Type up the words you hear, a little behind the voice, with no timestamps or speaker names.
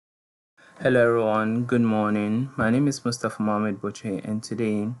Hello everyone, good morning. My name is Mustafa Mohammed Boche, and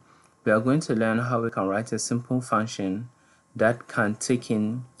today we are going to learn how we can write a simple function that can take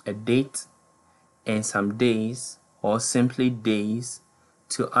in a date and some days or simply days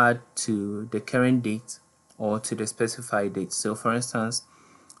to add to the current date or to the specified date. So for instance,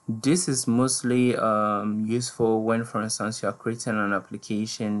 this is mostly useful when, for instance, you are creating an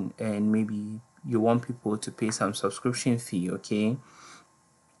application and maybe you want people to pay some subscription fee, okay?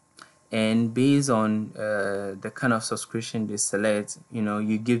 And based on the kind of subscription they select,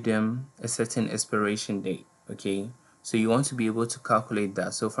 you give them a certain expiration date, okay? So you want to be able to calculate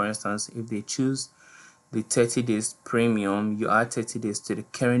that. So for instance, if they choose the 30 days premium, you add 30 days to the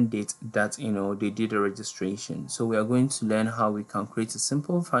current date that they did the registration. So we are going to learn how we can create a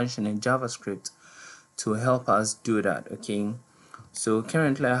simple function in JavaScript to help us do that, okay? So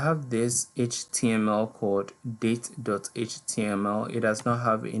currently I have this HTML called date.html. It does not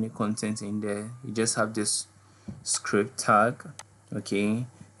have any content in there. You just have this script tag, okay?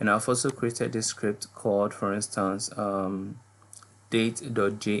 And I've also created this script called, for instance,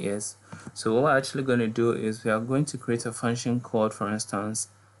 date.js. So what we're actually going to do is we are going to create a function called, for instance,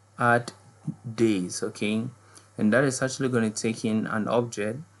 add days, okay? And that is actually going to take in an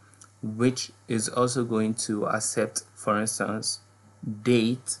object which is also going to accept, for instance,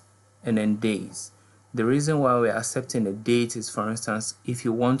 date and then days. The reason why we're accepting the date is, for instance, if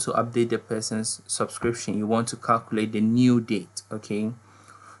you want to update the person's subscription, you want to calculate the new date, okay?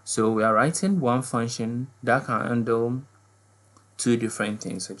 So we are writing one function that can handle two different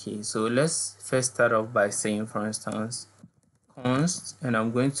things, okay? So let's first start off by saying, for instance, const, and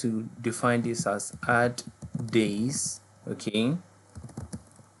I'm going to define this as add days, okay?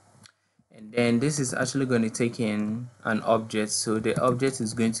 And then this is actually going to take in an object, so the object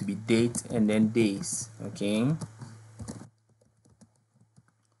is going to be date and then days, okay?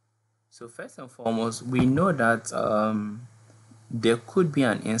 So first and foremost, we know that there could be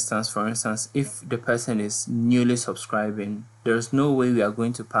an instance, for instance, if the person is newly subscribing, there's no way we are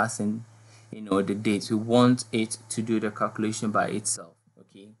going to pass in the date. We want it to do the calculation by itself,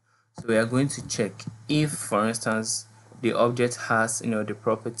 okay? So we are going to check if, for instance, the object has the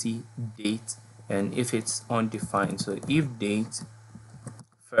property date, and if it's undefined. So if date,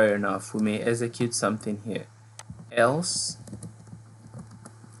 fair enough, we may execute something here. Else,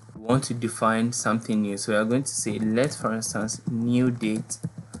 we want to define something new, so we are going to say let, for instance, new date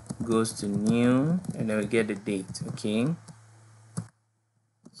goes to new, and then we get the date, okay?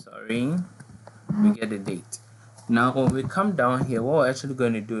 Sorry, we get the date. Now when we come down here, what we're actually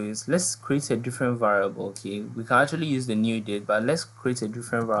going to do is let's create a different variable, okay? We can actually use the new date, but let's create a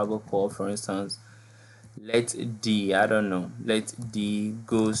different variable called, for instance, let d, I don't know, let d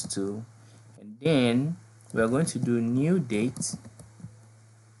goes to, and then we're going to do new date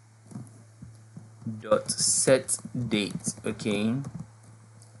dot set date, okay?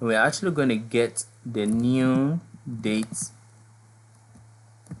 We're actually going to get the new date,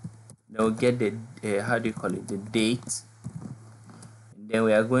 then we'll get the how do you call it, the date, and then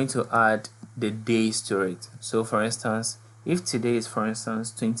we are going to add the days to it. So for instance, if today is, for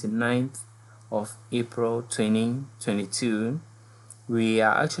instance, 29th of April 2022, we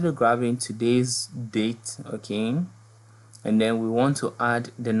are actually grabbing today's date, okay? And then we want to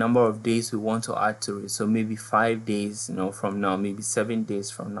add the number of days we want to add to it. So maybe 5 days from now, maybe 7 days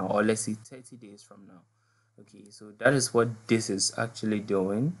from now, or let's say 30 days from now. Okay, so that is what this is actually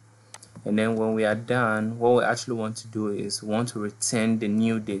doing. And then when we are done, what we actually want to do is we want to return the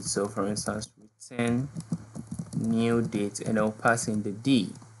new date. So for instance, return new date, and I'll pass in the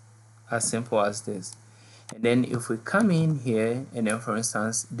d, as simple as this. And then if we come in here, and then for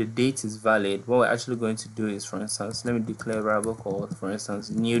instance the date is valid, what we're actually going to do is, for instance, let me declare a variable called, for instance,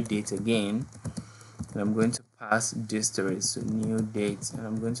 new date again, and I'm going to pass this to it. So new date, and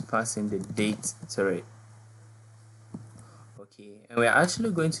I'm going to pass in the date to it, okay? And we're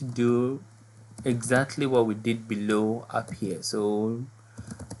actually going to do exactly what we did below up here. So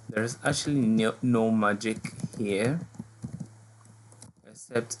there's actually no magic here,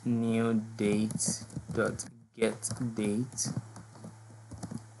 except new date dot get date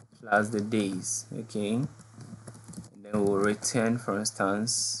plus the days, okay? And then we'll return, for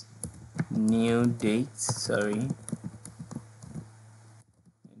instance, new date, sorry, and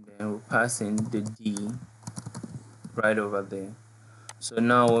then we'll pass in the d right over there. So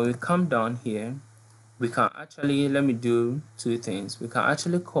now when we come down here, we can actually, let me do two things. We can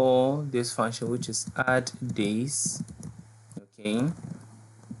actually call this function, which is add days, okay?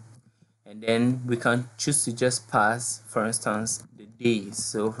 And then we can choose to just pass, for instance, the days.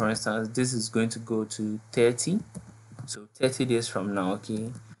 So for instance, this is going to go to 30, so 30 days from now,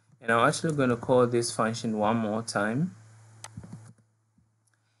 okay? And I'm actually going to call this function one more time,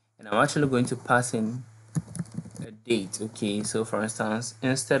 and I'm actually going to pass in a date. Okay, so for instance,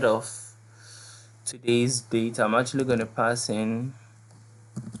 instead of today's date, I'm actually going to pass in,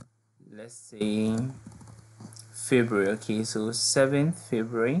 let's say, February. Okay, so 7th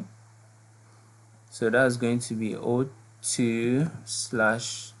February. So that's going to be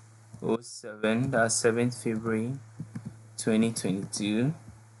 02/07, that's 7th February 2022.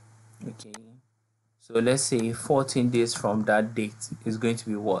 Okay, so let's say 14 days from that date is going to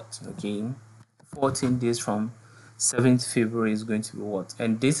be what? Okay, 14 days from 7th February is going to be what?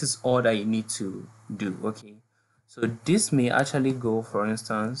 And this is all that you need to do. Okay, so this may actually go, for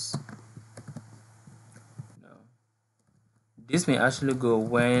instance, no, this may actually go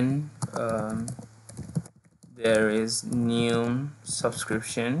when there is new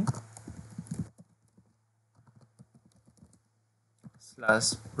subscription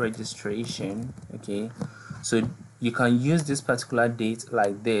slash registration. Okay, so you can use this particular date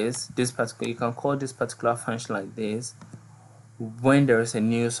like this, you can call this particular function like this when there is a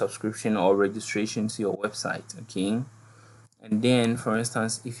new subscription or registration to your website. Okay, and then for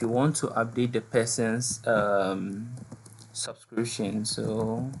instance, if you want to update the person's subscription,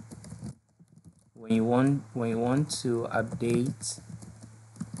 so when you want to update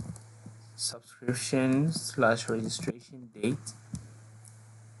subscription slash registration date,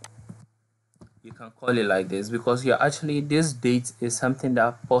 you can call it like this, because you're actually, this date is something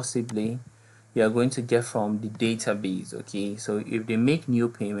that possibly you are going to get from the database. Okay, so if they make new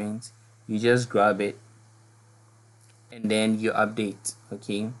payments, you just grab it and then you update.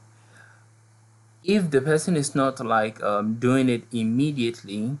 Okay, if the person is not like doing it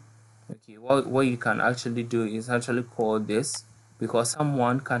immediately, okay, what you can actually do is actually call this, because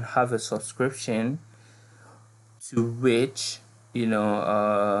someone can have a subscription to which, you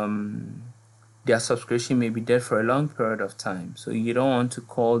know, their subscription may be dead for a long period of time, so you don't want to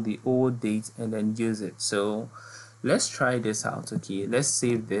call the old date and then use it. So let's try this out. Okay, let's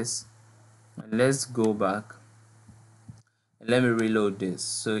save this and let's go back and let me reload this.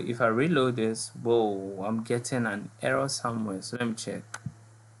 So if I reload this, whoa, I'm getting an error somewhere, so let me check.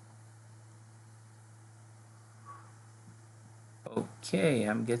 Okay,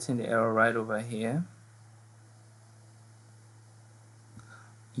 I'm getting the error right over here.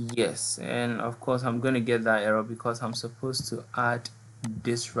 Yes, and of course I'm going to get that error because I'm supposed to add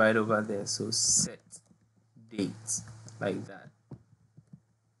this right over there. So set date like that.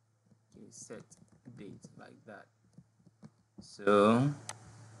 Okay, set date like that. So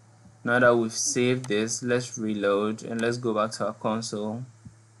now that we've saved this, let's reload and let's go back to our console.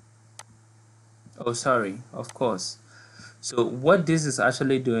 Oh, sorry, of course. So what this is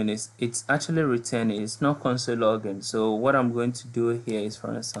actually doing is it's actually returning, it's not console login. So what I'm going to do here is,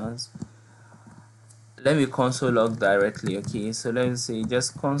 for instance, let me console log directly. Okay, so let's say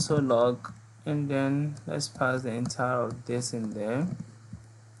just console log, and then let's pass the entire of this in there,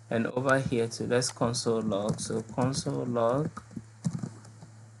 and over here too let's console log. So console log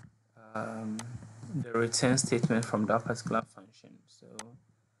the return statement from that particular function. So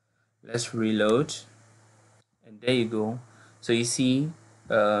let's reload, and there you go. So you see,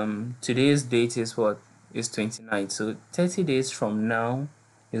 today's date is what? Is 29th. So 30 days from now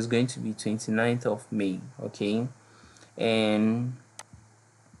is going to be 29th of May. Okay, and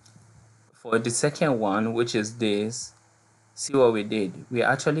for the second one, which is this, see what we did. We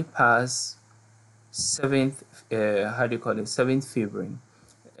actually passed 7th, how do you call it, 7th February,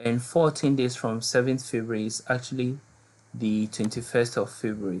 and 14 days from 7th February is actually the 21st of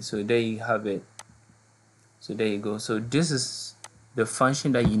February. So there you have it. So there you go. So this is the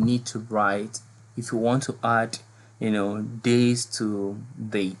function that you need to write if you want to add, days to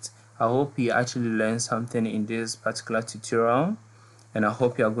date. I hope you actually learned something in this particular tutorial, and I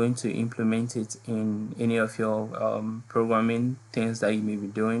hope you are going to implement it in any of your programming things that you may be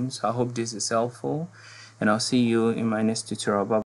doing. So I hope this is helpful, and I'll see you in my next tutorial. Bye.